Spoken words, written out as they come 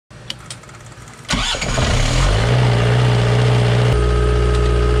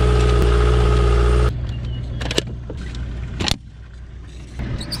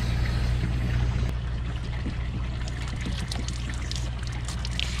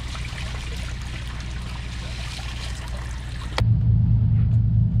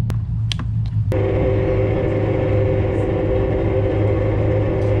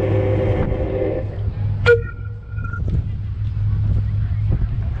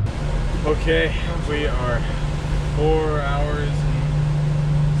Okay, we are 4 hours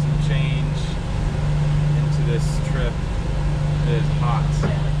and some change into this trip. It is hot.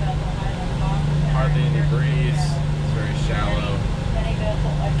 Hardly any breeze. It's very shallow.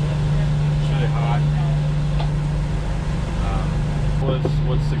 It's really hot.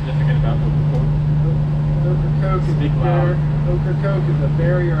 What's significant about Ocracoke is a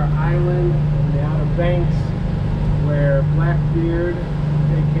barrier island in the Outer Banks where Blackbeard,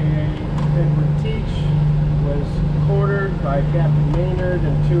 aka Edward Teach, was quartered by Captain Maynard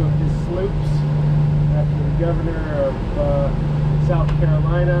and 2 of his sloops after the governor of South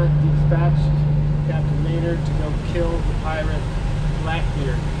Carolina dispatched Captain Maynard to go kill the pirate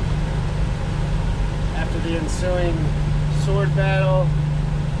Blackbeard. After the ensuing sword battle,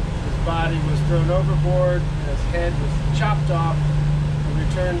 his body was thrown overboard and his head was chopped off and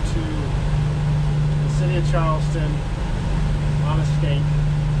returned to the city of Charleston on a stake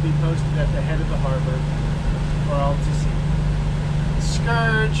to be posted at the head of the harbor for all to see. The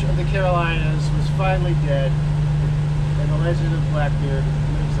scourge of the Carolinas was finally dead, and the legend of Blackbeard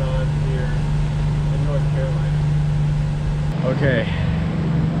lives on here in North Carolina. Okay,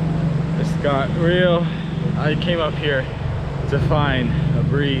 this got real. I came up here to find a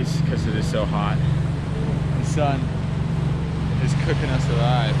breeze because it is so hot. The sun is cooking us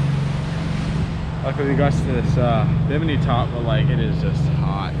alive. Luckily we got to this bimini top, but like it is just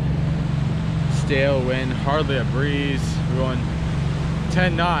hot. Stale wind, hardly a breeze. We're going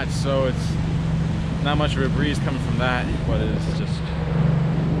 10 knots, so it's not much of a breeze coming from that, but it's just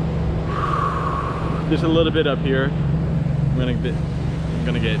there's a little bit up here. I'm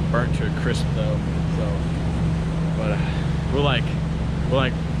gonna get burnt to a crisp though. So, but we're like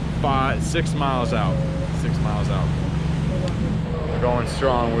 6 miles out. 6 miles out. We're going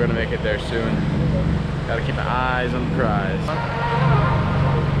strong. We're gonna make it there soon. Gotta keep my eyes on the prize.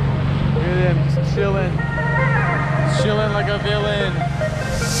 Look at him, just chilling like a villain.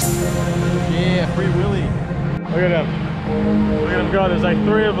 Yeah, Free Willy. Look at him. Look at him go. There's like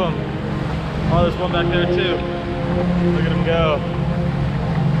 3 of them. Oh, there's one back there too. Look at him go.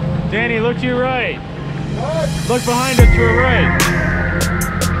 Danny, look to your right. Look behind us to our right.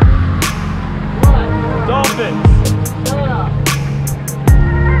 Dolphins.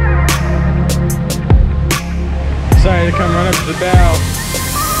 Sorry to come run up to the bow.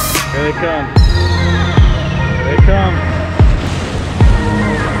 Here they come. Here they come.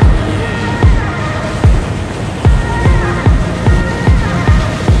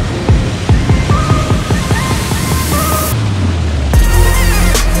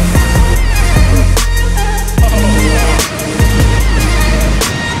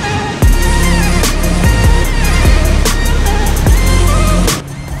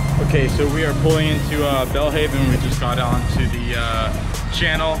 Okay, so we are pulling into Belhaven. We just got onto the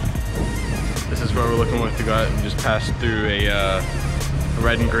channel. This is where we're looking with the gut. We just passed through a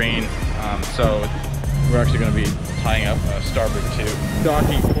red and green. So we're actually going to be tying up starboard 2.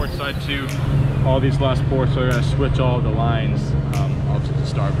 Docking port side 2. All these last ports, so we're going to switch all the lines off to the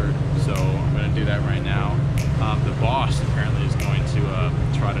starboard. So I'm going to do that right now. The boss apparently is going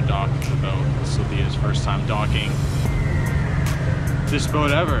to try to dock the boat. This will be his first time docking this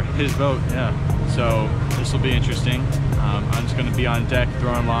boat ever, his boat, yeah. So this will be interesting. I'm just gonna be on deck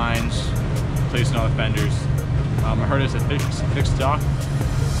throwing lines, placing all the fenders. I heard it's a fixed dock,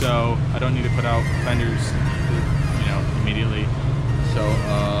 so I don't need to put out fenders, immediately. So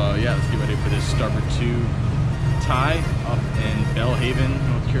yeah, let's get ready for this starboard 2 tie up in Belhaven,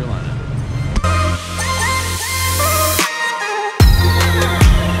 North Carolina.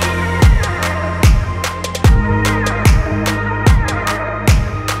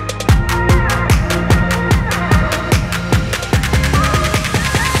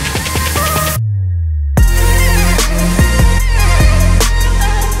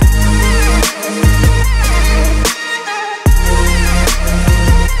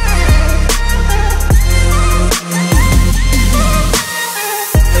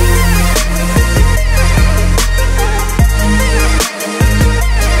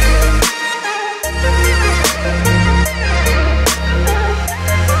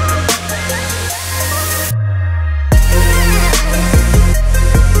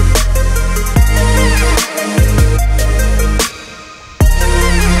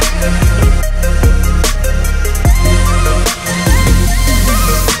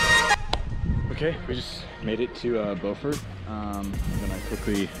 Okay, we just made it to Beaufort. I'm gonna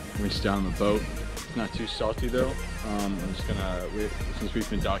quickly rinse down the boat. It's not too salty though. I'm just gonna, since we've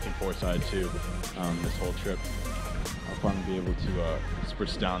been docking port side too this whole trip, I'll finally be able to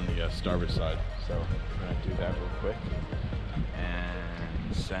spritz down the starboard side. So I'm gonna do that real quick. And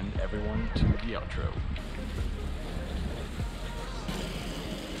send everyone to the outro.